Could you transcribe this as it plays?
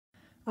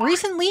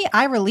Recently,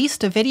 I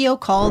released a video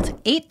called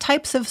 8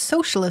 Types of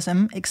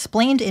Socialism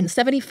Explained in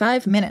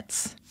 75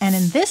 Minutes. And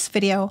in this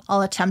video,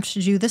 I'll attempt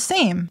to do the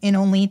same in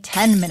only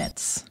 10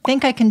 minutes.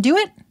 Think I can do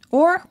it?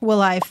 Or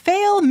will I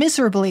fail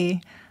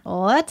miserably?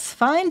 Let's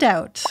find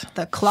out.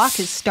 The clock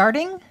is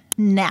starting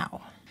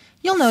now.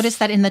 You'll notice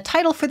that in the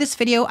title for this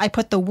video, I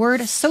put the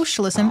word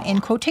socialism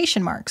in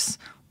quotation marks.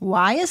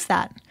 Why is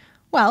that?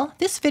 Well,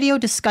 this video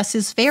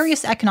discusses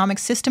various economic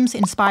systems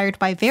inspired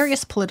by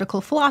various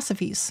political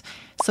philosophies: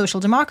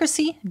 social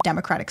democracy,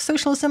 democratic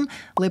socialism,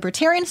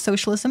 libertarian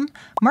socialism,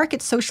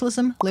 market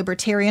socialism,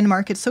 libertarian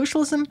market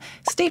socialism,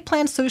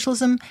 state-planned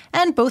socialism,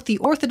 and both the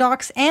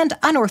orthodox and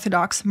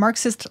unorthodox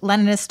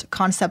Marxist-Leninist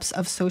concepts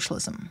of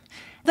socialism.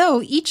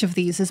 Though each of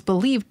these is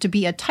believed to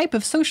be a type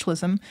of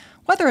socialism,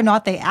 whether or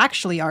not they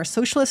actually are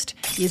socialist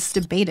is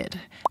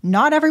debated.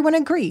 Not everyone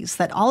agrees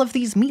that all of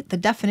these meet the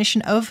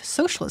definition of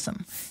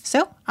socialism,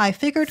 so I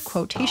figured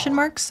quotation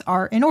marks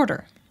are in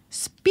order.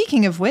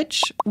 Speaking of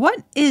which,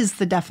 what is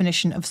the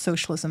definition of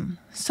socialism?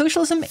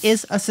 Socialism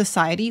is a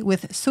society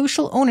with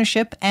social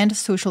ownership and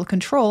social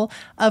control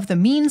of the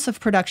means of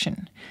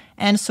production,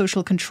 and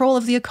social control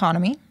of the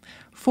economy,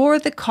 for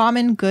the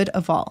common good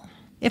of all.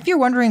 If you're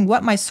wondering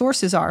what my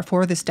sources are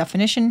for this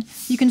definition,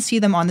 you can see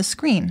them on the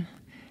screen.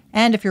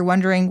 And if you're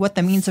wondering what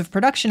the means of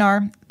production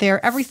are,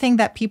 they're everything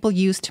that people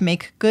use to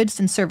make goods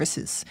and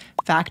services: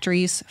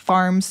 factories,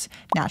 farms,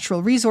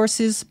 natural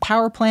resources,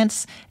 power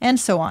plants, and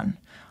so on.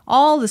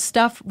 All the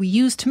stuff we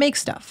use to make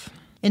stuff.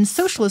 In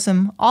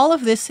socialism, all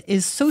of this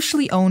is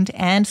socially owned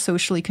and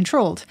socially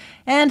controlled,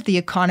 and the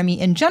economy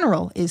in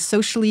general is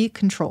socially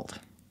controlled.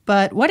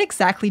 But what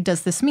exactly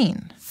does this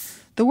mean?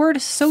 The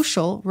word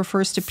social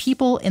refers to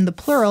people in the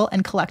plural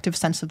and collective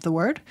sense of the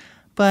word,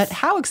 but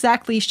how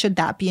exactly should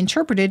that be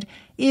interpreted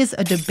is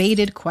a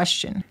debated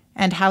question.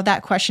 And how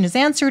that question is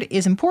answered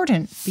is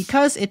important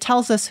because it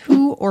tells us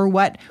who or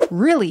what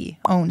really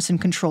owns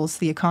and controls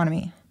the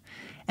economy.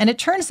 And it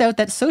turns out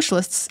that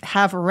socialists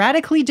have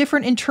radically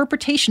different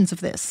interpretations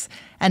of this,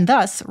 and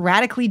thus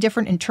radically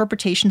different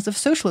interpretations of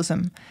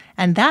socialism.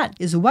 And that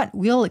is what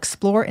we'll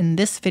explore in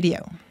this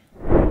video.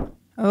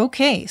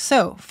 Okay,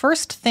 so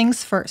first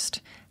things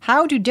first.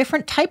 How do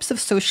different types of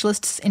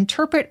socialists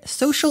interpret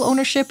social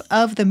ownership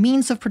of the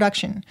means of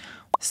production?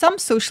 Some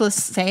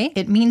socialists say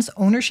it means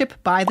ownership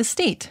by the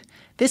state.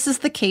 This is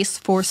the case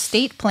for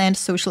state-planned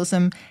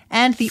socialism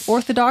and the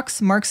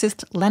orthodox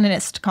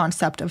Marxist-Leninist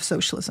concept of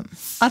socialism.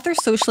 Other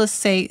socialists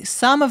say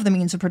some of the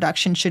means of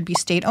production should be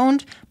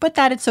state-owned, but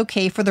that it's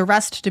okay for the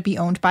rest to be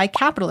owned by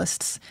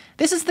capitalists.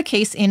 This is the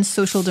case in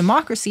social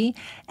democracy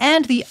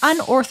and the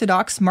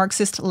unorthodox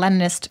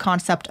Marxist-Leninist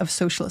concept of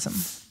socialism.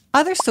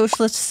 Other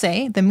socialists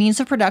say the means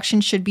of production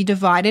should be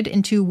divided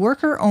into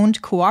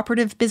worker-owned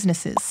cooperative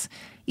businesses.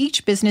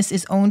 Each business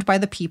is owned by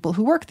the people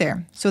who work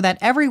there, so that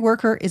every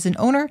worker is an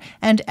owner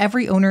and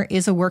every owner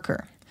is a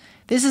worker.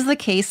 This is the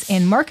case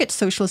in market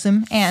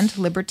socialism and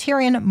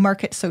libertarian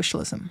market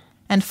socialism.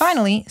 And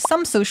finally,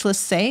 some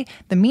socialists say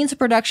the means of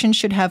production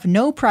should have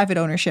no private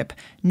ownership,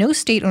 no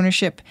state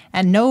ownership,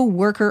 and no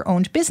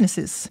worker-owned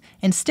businesses.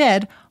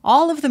 Instead,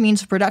 all of the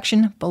means of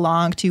production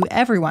belong to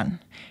everyone.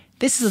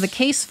 This is the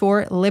case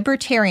for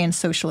libertarian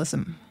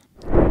socialism.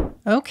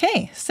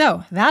 Okay,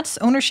 so that's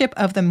ownership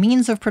of the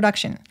means of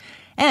production.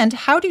 And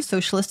how do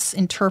socialists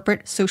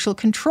interpret social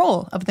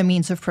control of the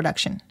means of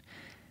production?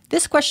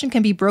 This question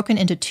can be broken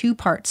into two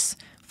parts.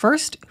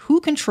 First,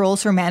 who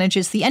controls or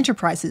manages the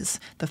enterprises,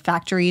 the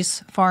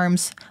factories,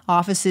 farms,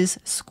 offices,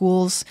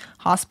 schools,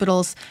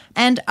 hospitals,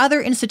 and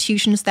other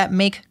institutions that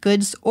make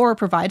goods or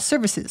provide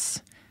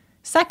services?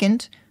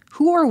 Second,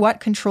 who or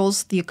what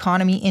controls the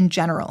economy in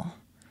general?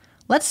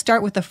 Let's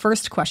start with the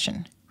first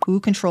question.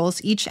 Who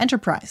controls each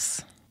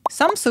enterprise?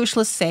 Some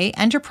socialists say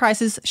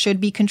enterprises should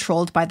be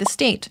controlled by the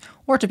state,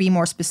 or to be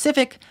more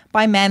specific,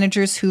 by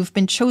managers who've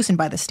been chosen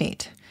by the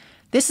state.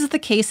 This is the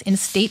case in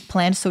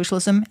state-planned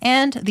socialism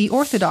and the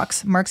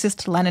orthodox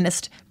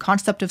Marxist-Leninist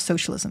concept of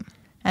socialism.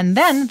 And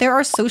then there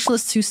are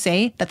socialists who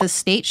say that the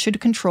state should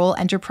control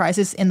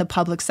enterprises in the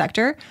public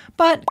sector,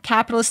 but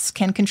capitalists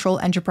can control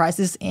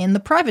enterprises in the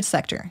private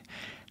sector.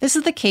 This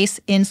is the case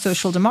in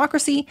social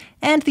democracy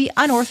and the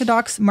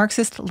unorthodox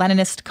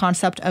Marxist-Leninist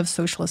concept of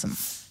socialism.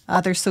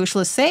 Other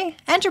socialists say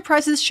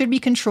enterprises should be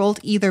controlled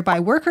either by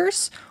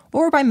workers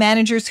or by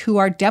managers who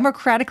are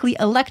democratically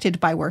elected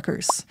by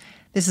workers.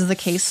 This is the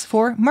case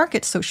for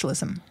market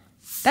socialism.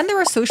 Then there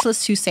are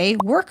socialists who say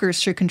workers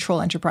should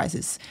control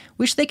enterprises,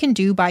 which they can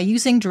do by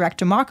using direct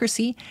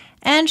democracy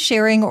and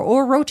sharing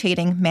or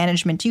rotating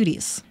management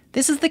duties.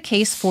 This is the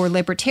case for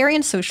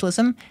libertarian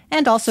socialism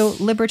and also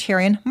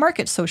libertarian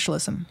market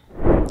socialism.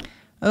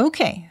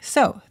 Okay,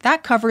 so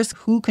that covers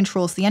who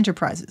controls the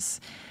enterprises.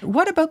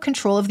 What about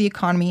control of the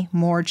economy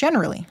more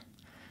generally?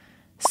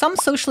 Some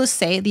socialists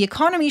say the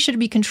economy should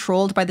be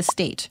controlled by the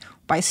state,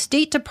 by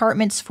state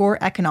departments for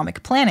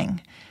economic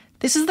planning.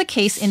 This is the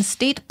case in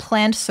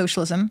state-planned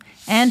socialism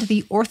and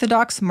the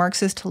orthodox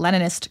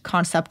Marxist-Leninist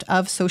concept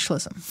of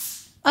socialism.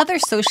 Other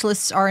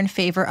socialists are in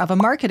favor of a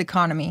market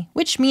economy,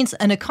 which means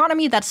an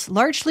economy that's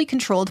largely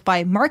controlled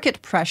by market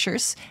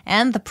pressures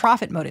and the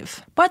profit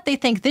motive. But they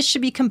think this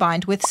should be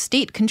combined with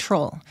state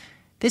control.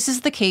 This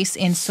is the case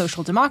in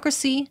social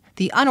democracy,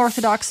 the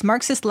unorthodox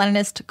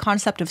Marxist-Leninist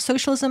concept of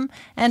socialism,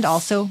 and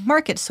also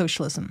market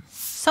socialism.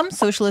 Some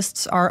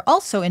socialists are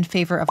also in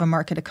favor of a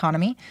market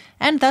economy,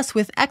 and thus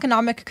with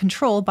economic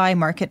control by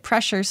market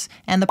pressures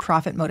and the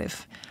profit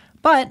motive.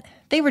 But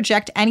they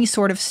reject any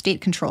sort of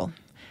state control.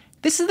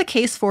 This is the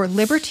case for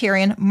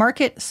libertarian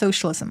market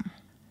socialism.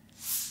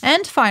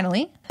 And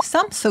finally,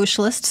 some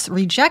socialists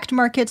reject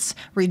markets,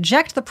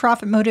 reject the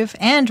profit motive,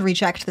 and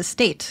reject the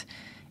state.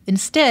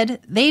 Instead,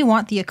 they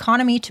want the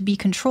economy to be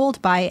controlled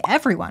by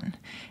everyone.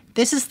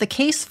 This is the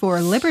case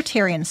for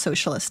libertarian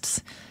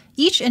socialists.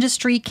 Each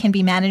industry can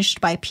be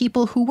managed by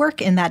people who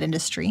work in that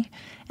industry,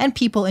 and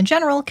people in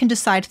general can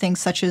decide things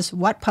such as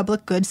what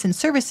public goods and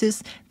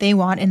services they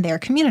want in their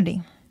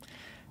community.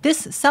 This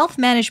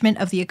self-management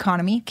of the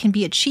economy can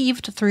be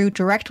achieved through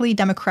directly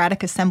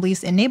democratic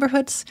assemblies in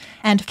neighborhoods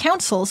and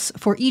councils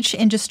for each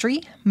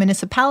industry,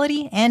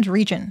 municipality, and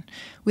region,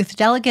 with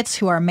delegates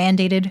who are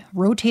mandated,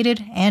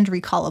 rotated, and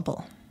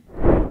recallable.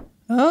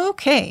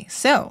 Okay,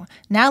 so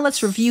now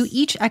let's review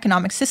each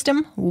economic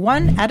system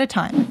one at a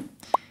time.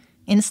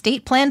 In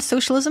state-planned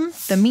socialism,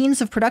 the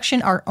means of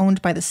production are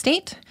owned by the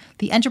state,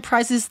 the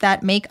enterprises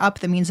that make up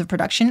the means of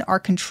production are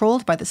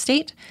controlled by the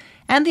state,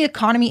 and the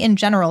economy in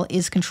general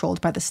is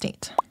controlled by the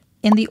state.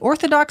 In the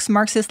orthodox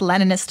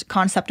Marxist-Leninist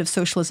concept of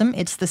socialism,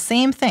 it's the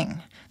same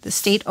thing. The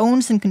state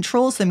owns and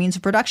controls the means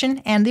of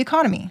production and the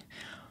economy.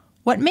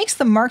 What makes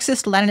the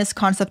Marxist-Leninist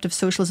concept of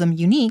socialism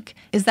unique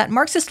is that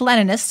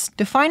Marxist-Leninists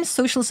define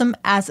socialism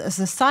as a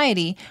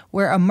society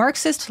where a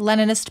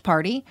Marxist-Leninist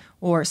party,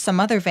 or some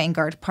other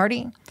vanguard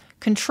party,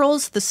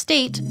 controls the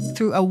state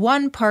through a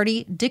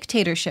one-party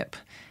dictatorship,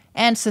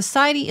 and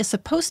society is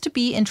supposed to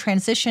be in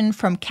transition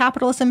from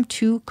capitalism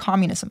to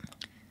communism.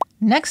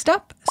 Next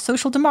up,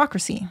 social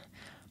democracy.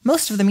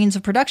 Most of the means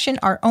of production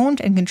are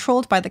owned and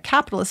controlled by the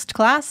capitalist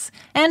class,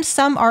 and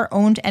some are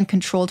owned and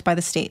controlled by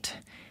the state.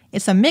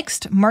 It's a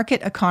mixed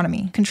market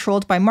economy,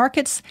 controlled by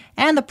markets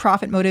and the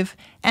profit motive,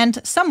 and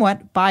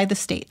somewhat by the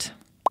state.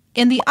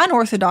 In the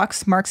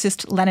unorthodox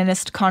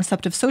Marxist-Leninist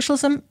concept of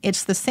socialism,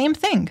 it's the same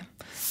thing.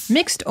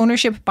 Mixed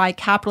ownership by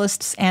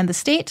capitalists and the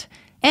state,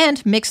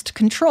 and mixed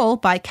control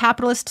by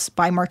capitalists,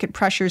 by market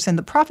pressures and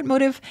the profit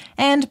motive,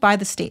 and by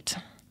the state.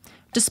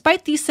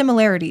 Despite these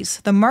similarities,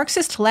 the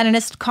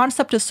Marxist-Leninist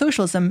concept of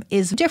socialism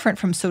is different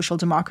from social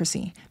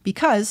democracy,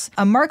 because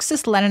a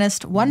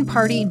Marxist-Leninist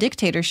one-party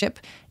dictatorship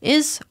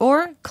is,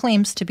 or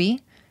claims to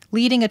be,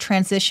 leading a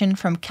transition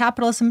from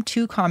capitalism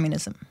to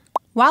communism.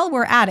 While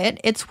we're at it,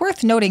 it's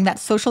worth noting that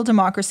social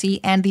democracy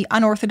and the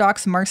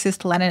unorthodox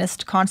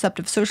Marxist-Leninist concept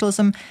of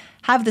socialism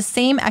have the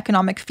same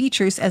economic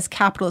features as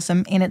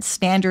capitalism in its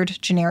standard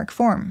generic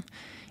form.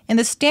 In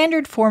the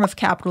standard form of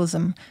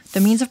capitalism, the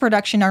means of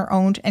production are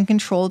owned and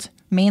controlled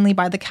mainly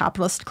by the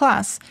capitalist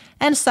class,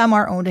 and some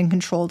are owned and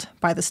controlled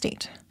by the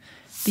state.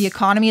 The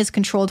economy is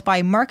controlled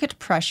by market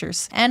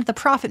pressures and the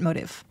profit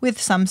motive,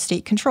 with some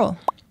state control.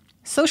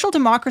 Social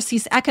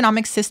democracy's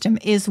economic system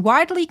is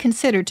widely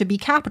considered to be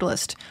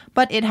capitalist,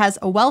 but it has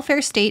a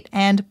welfare state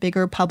and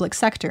bigger public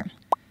sector.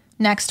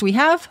 Next, we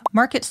have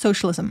market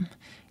socialism.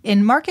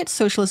 In market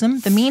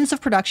socialism, the means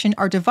of production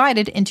are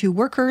divided into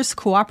workers'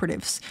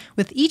 cooperatives,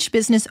 with each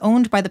business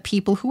owned by the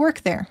people who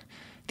work there.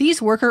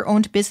 These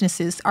worker-owned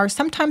businesses are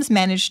sometimes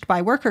managed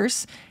by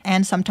workers,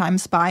 and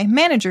sometimes by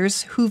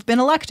managers who've been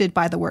elected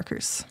by the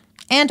workers.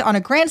 And on a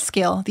grand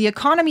scale, the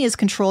economy is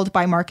controlled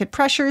by market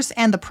pressures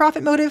and the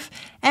profit motive,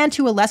 and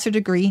to a lesser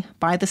degree,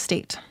 by the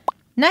state.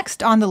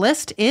 Next on the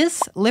list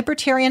is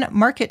libertarian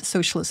market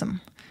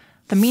socialism.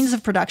 The means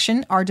of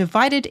production are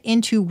divided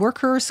into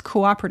workers'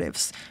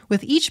 cooperatives,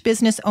 with each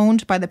business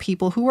owned by the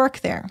people who work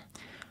there.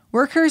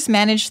 Workers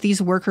manage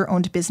these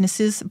worker-owned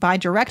businesses by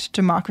direct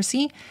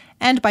democracy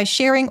and by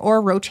sharing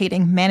or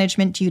rotating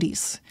management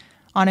duties.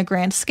 On a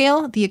grand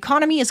scale, the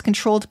economy is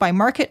controlled by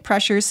market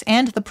pressures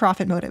and the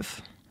profit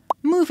motive.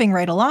 Moving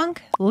right along,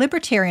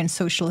 libertarian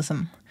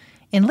socialism.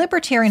 In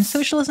libertarian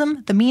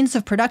socialism, the means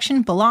of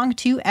production belong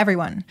to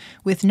everyone,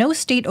 with no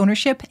state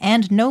ownership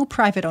and no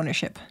private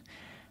ownership.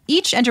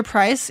 Each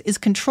enterprise is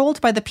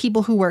controlled by the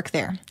people who work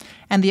there,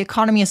 and the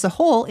economy as a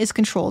whole is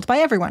controlled by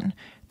everyone,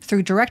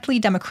 through directly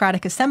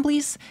democratic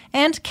assemblies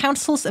and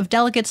councils of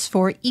delegates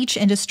for each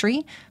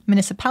industry,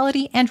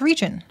 municipality, and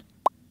region.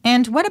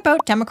 And what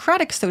about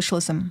democratic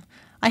socialism?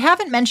 I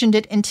haven't mentioned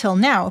it until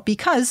now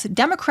because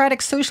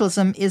democratic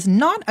socialism is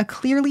not a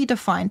clearly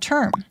defined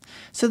term.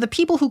 So the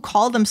people who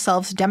call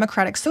themselves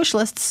democratic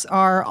socialists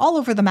are all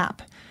over the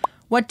map.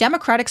 What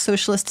democratic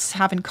socialists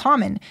have in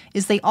common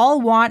is they all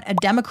want a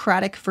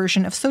democratic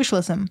version of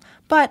socialism,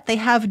 but they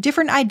have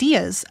different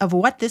ideas of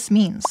what this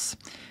means.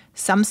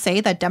 Some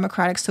say that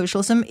democratic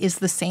socialism is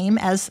the same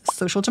as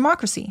social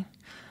democracy.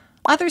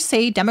 Others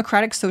say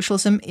democratic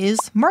socialism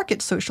is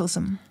market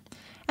socialism.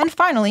 And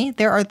finally,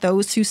 there are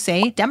those who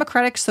say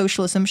democratic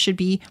socialism should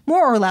be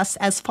more or less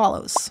as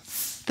follows.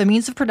 the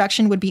means of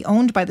production would be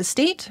owned by the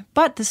state,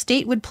 but the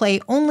state would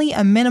play only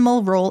a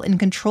minimal role in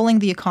controlling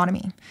the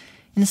economy.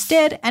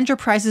 Instead,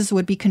 enterprises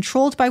would be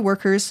controlled by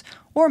workers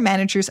or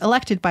managers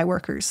elected by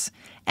workers,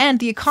 and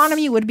the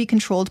economy would be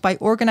controlled by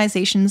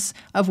organizations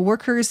of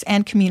workers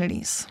and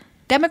communities.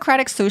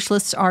 Democratic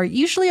socialists are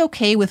usually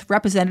okay with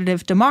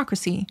representative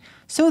democracy,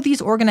 so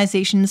these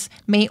organizations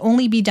may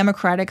only be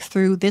democratic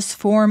through this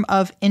form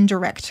of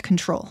indirect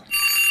control.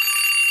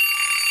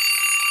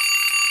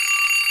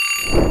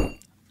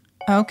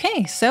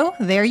 Okay, so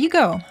there you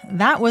go.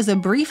 That was a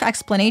brief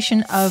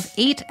explanation of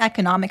 8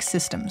 economic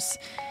systems.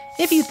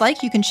 If you'd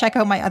like, you can check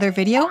out my other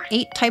video,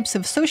 8 Types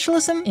of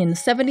Socialism in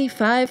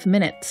 75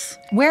 Minutes,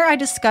 where I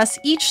discuss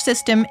each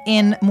system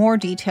in more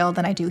detail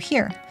than I do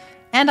here.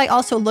 And I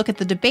also look at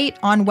the debate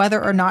on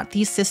whether or not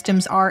these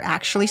systems are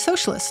actually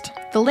socialist.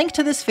 The link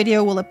to this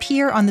video will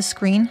appear on the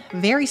screen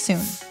very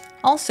soon.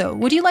 Also,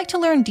 would you like to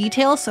learn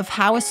details of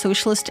how a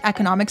socialist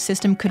economic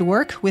system could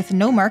work with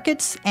no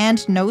markets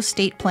and no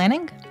state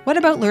planning? What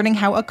about learning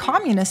how a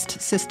communist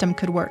system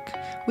could work,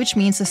 which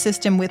means a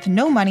system with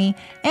no money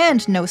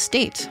and no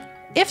state?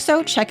 If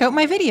so, check out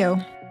my video.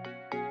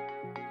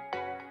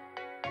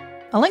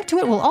 A link to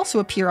it will also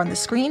appear on the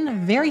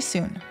screen very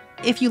soon.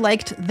 If you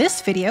liked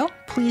this video,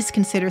 please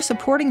consider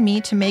supporting me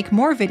to make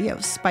more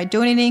videos by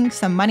donating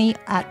some money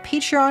at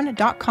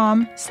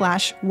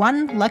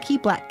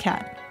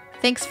patreon.com/oneluckyblackcat.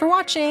 Thanks for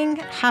watching,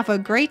 have a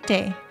great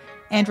day,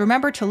 and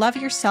remember to love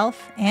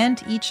yourself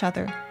and each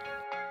other.